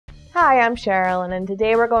Hi, I'm Cheryl, and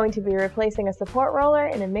today we're going to be replacing a support roller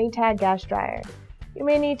in a Maytag gas dryer. You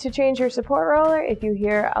may need to change your support roller if you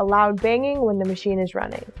hear a loud banging when the machine is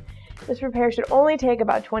running. This repair should only take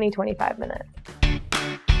about 20-25 minutes.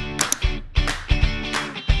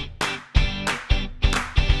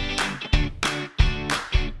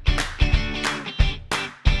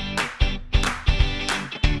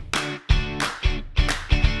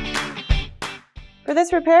 For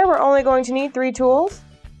this repair, we're only going to need 3 tools: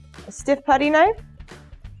 a stiff putty knife,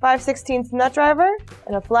 5/16 nut driver,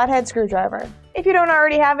 and a flathead screwdriver. If you don't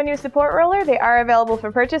already have a new support roller, they are available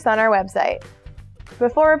for purchase on our website.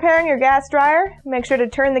 Before repairing your gas dryer, make sure to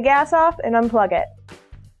turn the gas off and unplug it.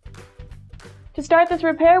 To start this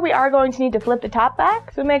repair, we are going to need to flip the top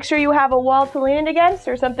back, so make sure you have a wall to lean it against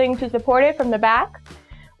or something to support it from the back.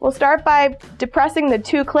 We'll start by depressing the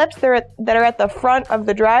 2 clips that are at the front of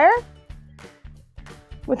the dryer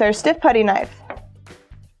with our stiff putty knife.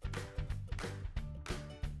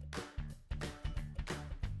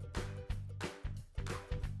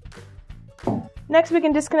 Next, we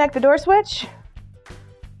can disconnect the door switch.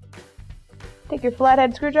 Take your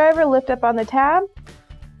flathead screwdriver, lift up on the tab,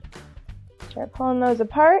 start pulling those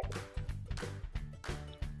apart.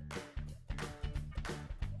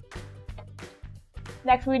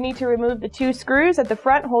 Next, we need to remove the 2 screws at the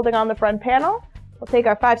front holding on the front panel. We'll take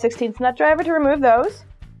our 5/16 nut driver to remove those.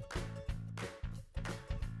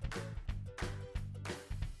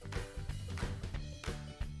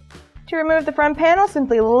 To remove the front panel,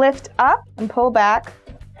 simply lift up and pull back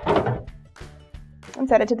and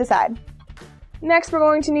set it to the side. Next, we're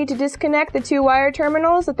going to need to disconnect the 2 wire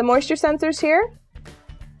terminals at the moisture sensors here.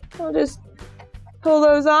 We'll just pull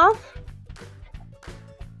those off.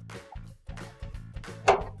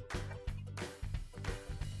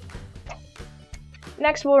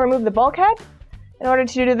 Next, we'll remove the bulkhead. In order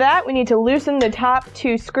to do that, we need to loosen the top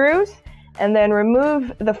 2 screws and then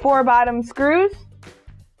remove the 4 bottom screws.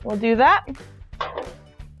 We'll do that.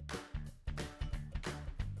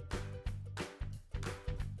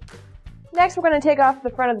 Next, we're going to take off the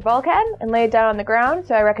front of the bulkhead and lay it down on the ground,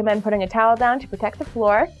 so I recommend putting a towel down to protect the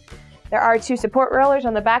floor. There are 2 support rollers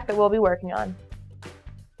on the back that we'll be working on.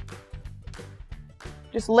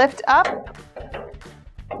 Just lift up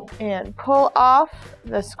and pull off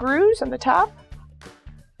the screws on the top.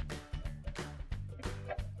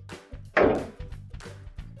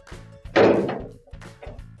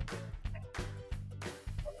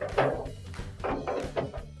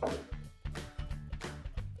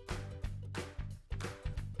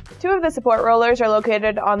 Two of the support rollers are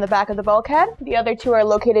located on the back of the bulkhead. The other 2 are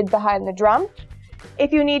located behind the drum.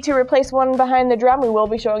 If you need to replace one behind the drum, we will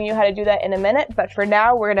be showing you how to do that in a minute, but for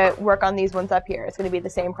now, we're going to work on these ones up here. It's going to be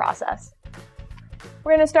the same process.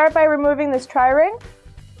 We're going to start by removing this tri-ring.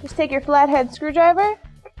 Just take your flathead screwdriver,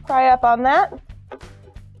 pry up on that.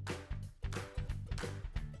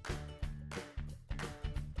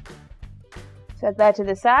 Set that to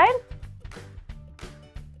the side.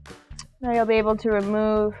 Now you'll be able to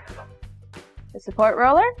remove the support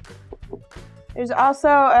roller. There's also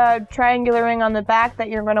a triangular ring on the back that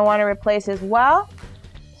you're going to want to replace as well.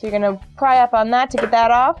 So you're going to pry up on that to get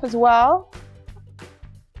that off as well.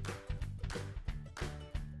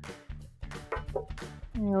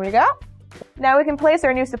 There we go. Now we can place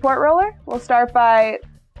our new support roller. We'll start by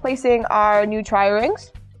placing our new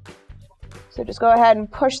tri-rings. So just go ahead and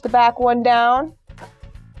push the back one down.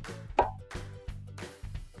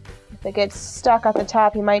 If it gets stuck at the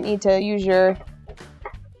top, you might need to use your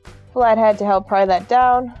flathead to help pry that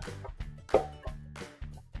down.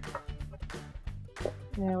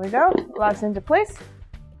 There we go, locks into place.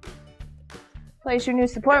 Place your new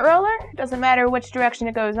support roller. Doesn't matter which direction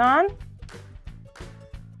it goes on,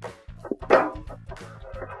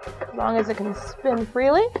 as long as it can spin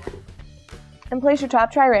freely. And place your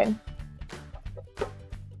top tri-ring.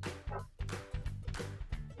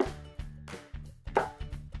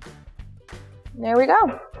 There we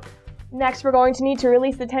go. Next, we're going to need to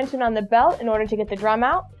release the tension on the belt in order to get the drum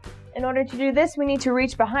out. In order to do this, we need to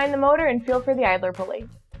reach behind the motor and feel for the idler pulley.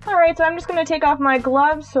 Alright, so I'm just going to take off my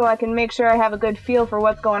gloves so I can make sure I have a good feel for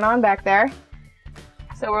what's going on back there.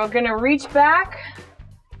 So we're going to reach back,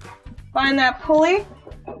 find that pulley.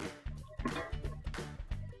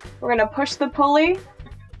 We're going to push the pulley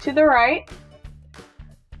to the right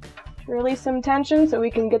to release some tension so we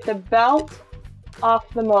can get the belt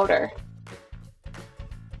off the motor.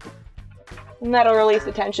 And that'll release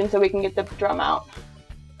the tension so we can get the drum out.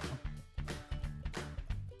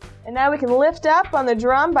 And now we can lift up on the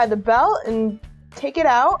drum by the belt and take it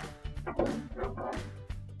out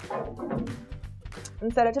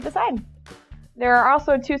and set it to the side. There are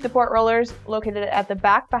also 2 support rollers located at the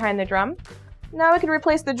back behind the drum. Now we can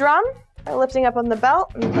replace the drum by lifting up on the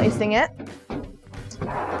belt and placing it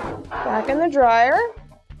back in the dryer.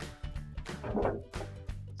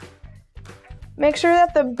 Make sure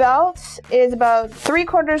that the belt is about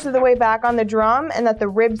 3/4 of the way back on the drum and that the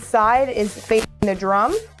rib side is facing the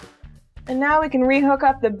drum. And now we can rehook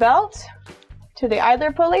up the belt to the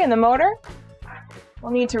idler pulley and the motor.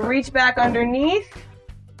 We'll need to reach back underneath.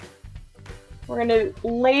 We're going to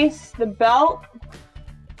lace the belt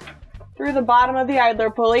through the bottom of the idler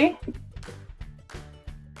pulley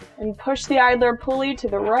and push the idler pulley to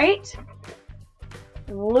the right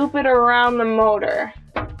and loop it around the motor.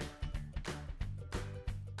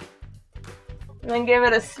 And then give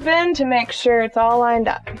it a spin to make sure it's all lined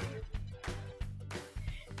up.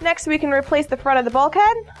 Next, we can replace the front of the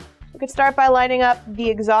bulkhead. We could start by lining up the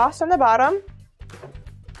exhaust on the bottom.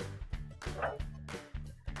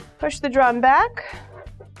 Push the drum back.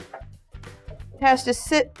 It has to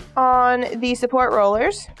sit on the support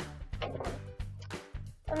rollers.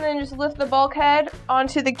 And then just lift the bulkhead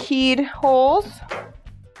onto the keyed holes.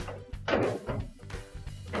 There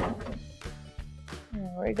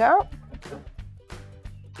we go.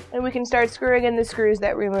 And we can start screwing in the screws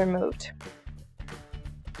that we removed.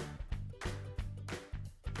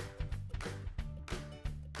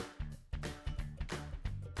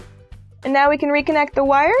 And now we can reconnect the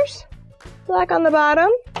wires. Black on the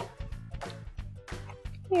bottom,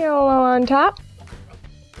 yellow on top.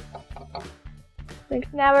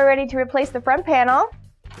 Now we're ready to replace the front panel.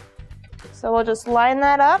 So we'll just line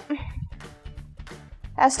that up.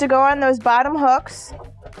 Has to go on those bottom hooks.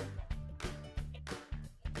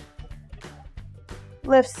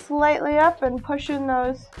 Lift slightly up and push in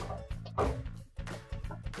those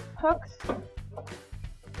hooks.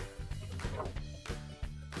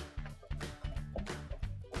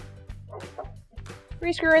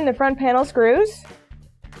 Rescrew in the front panel screws.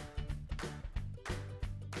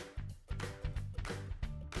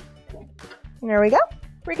 There we go.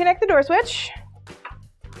 Reconnect the door switch.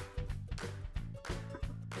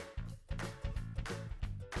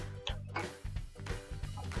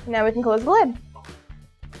 Now we can close the lid.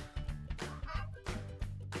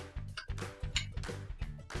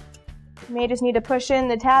 You may just need to push in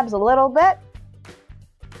the tabs a little bit.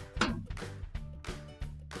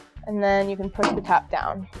 And then you can push the top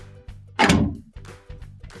down.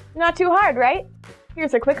 Not too hard, right?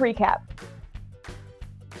 Here's a quick recap.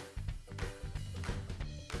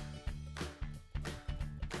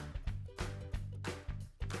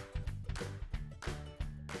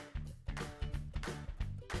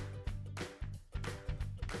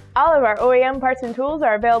 All of our OEM parts and tools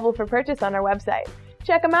are available for purchase on our website.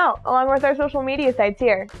 Check them out, along with our social media sites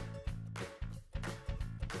here.